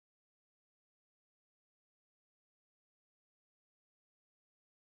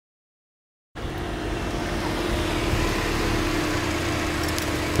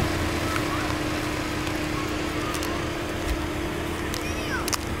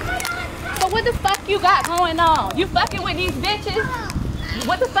what the fuck you got going on? You fucking with these bitches?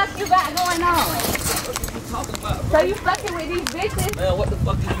 What the fuck you got going on? So you fucking with these bitches? Man, what the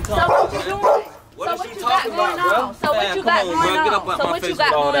fuck are you talking about? So what you doing? What so is what you you got talking going about, on? So what you got going on? So what you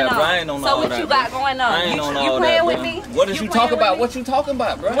got going on? So what you got going on? You playing with me? What is you talking about? What you talking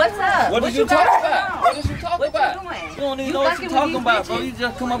about, bro? What's up? What is you talking about? What is you talking about? What you doing? You don't even know what you talking about, bro. You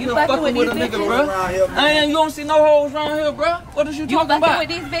just come up here fucking fucking with a nigga, bro. And you don't see no hoes around here, bro. What is you talking about?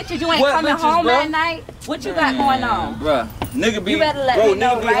 You fucking with these bitches? You ain't coming home at night? What you got going on? Bro, nigga be,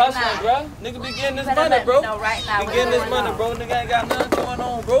 nigga be hustling, bro. Nigga be getting this money, bro. Be getting this money, bro. Nigga ain't got nothing going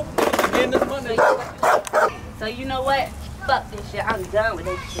on, bro. Be getting this money. So you know what? Fuck this shit. I'm done with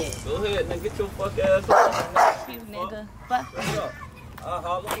this shit. Go ahead, nigga. Get your fuck ass up. You nigga. Fuck. I'll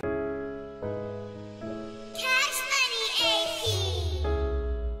holler. Cash Money AP.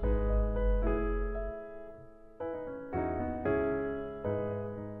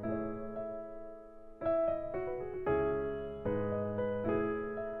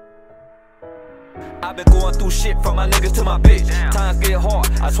 I've been going through shit from my niggas to my bitch. Times get hard,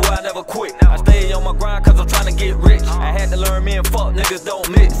 I swear I never quit. I stay on my grind cause I'm trying to get rich. I had to learn me and fuck niggas don't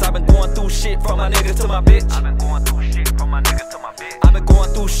mix. I've been going through shit from my niggas to my bitch. I've been going through shit from my niggas to my bitch. I've been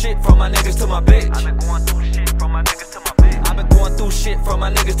going through shit from my niggas to my bitch. I've been going through shit from my niggas to my bitch. I've been going through shit from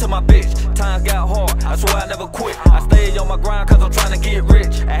my niggas to my bitch. Times got hard, I swear I never quit. I stay on my grind cause I'm trying to get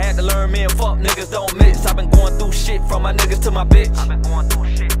rich. I had to learn me and fuck niggas don't mix. I've been going through shit from my niggas to my bitch. I've been going through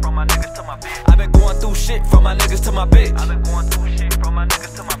shit from my niggas to my bitch. I've been going through shit from my niggas to my bitch. I've been going through shit from my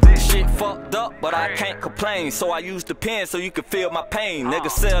niggas to my bitch. Shit fucked up, but I can't complain. So I use the pen so you can feel my pain.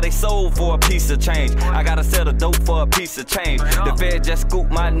 Niggas sell they soul for a piece of change. I gotta sell the dope for a piece of change. The Fed just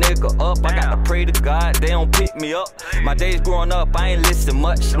scooped my nigga up. I gotta pray to God they don't pick me up. My days growing up, I ain't listen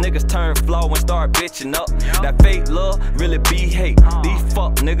much. Niggas turn flaw and start bitching up. That fake love really be hate. These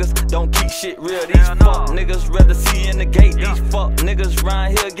fuck niggas don't keep shit real. These fuck niggas rather see in the gate. These fuck niggas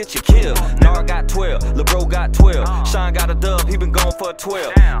round here get you killed. Nar got 12, LeBro got 12. Sean got a dub, he been gone for a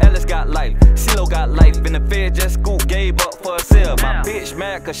 12. Ellis got life, CeeLo got life. And the Fed just scoop Gabe up for herself. My bitch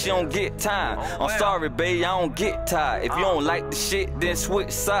mad cause she don't get time. I'm sorry, babe, I don't get tired. If you don't like the shit, then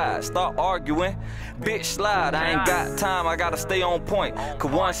switch sides. Start arguing, bitch slide. I ain't got time, I gotta stay on point.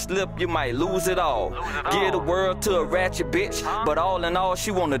 Cause one slip, you might lose it all. Give the world to a ratchet bitch, but all in all,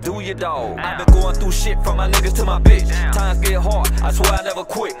 she wanna do your dog. I've been going through shit from my niggas to my bitch. Times get hard, I swear I never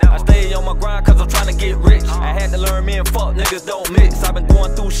quit. I stay on my grind cause I'm trying to get rich. I had to learn me and fuck niggas don't mix. I've been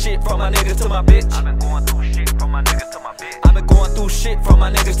going through shit from my niggas to my bitch. I've been going through shit from my niggas to my bitch. I've been going through shit from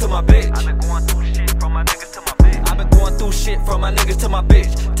my niggas to my bitch. I've been going through shit from my niggas to my bitch. I've been going through shit from my niggas to my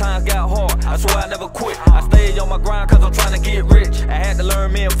bitch. Times got hard, I swear I never quit. I stay on my grind cause I'm trying to get rich. I had to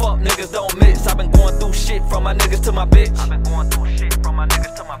learn me and fuck niggas don't mix. I've been going through shit from my niggas to my bitch. I've been going through shit from my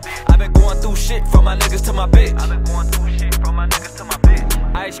niggas to my bitch. I've been going through shit from my niggas to my bitch. I've been going through shit from my niggas to my bitch.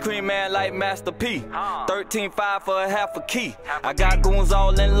 Ice cream man like Master P. 13.5 for a half a key. I got goons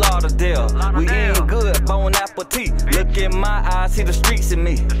all in Lauderdale. We eating good, bon appetit. Look in my eyes, see the streets in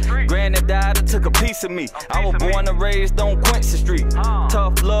me. Granny died and took a piece of me. I was born and raised on Quincy Street.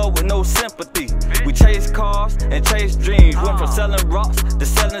 Tough love with no sympathy. We chase cars and chase dreams. Went from selling rocks to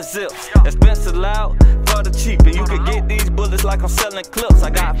selling zips. Expensive loud for the cheap. And you can get these bullets like I'm selling clips. I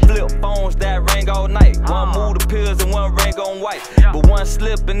got flip phones that ring all night. One move the pills and one ring on white. But one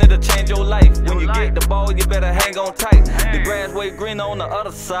slip and it'll change your life. When you get the ball, you better hang on tight. The grass way green on the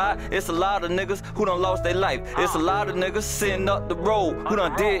other side. It's a lot of niggas who done lost their life. It's a lot of niggas sitting up the road who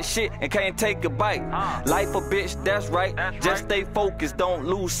done did shit and can't take a bite. Life a bitch, that's right. Just stay focused, don't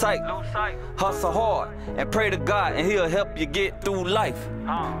lose sight. Hustle hard and pray to God and he'll help you get through life.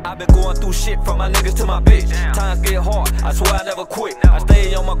 I've been going through shit from my niggas to my bitch. Times get hard, I swear I never quit. I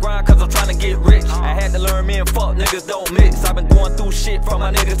stay on my grind cause I'm trying to get rich. I had to learn me and fuck niggas don't mix. I've been going through shit from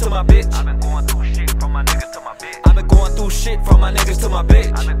my niggas to my bitch. I've been going through shit from my niggas to my bitch. I've been going through shit from my niggas to my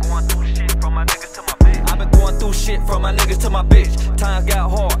bitch. I've been going through shit from my niggas to my bitch. I've been going through shit from my niggas to my bitch. Times got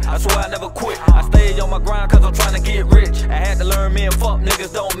hard, I swear I never quit. I stay on my grind cause I'm trying to get rich. I had to learn me and fuck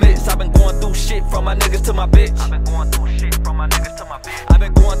niggas don't mix. I've been going through shit from my niggas to my bitch. I've been going through shit from my niggas to my bitch. I've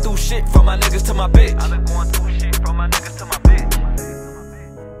been going through shit from my niggas to my bitch. I've been going through shit from my niggas to my bitch.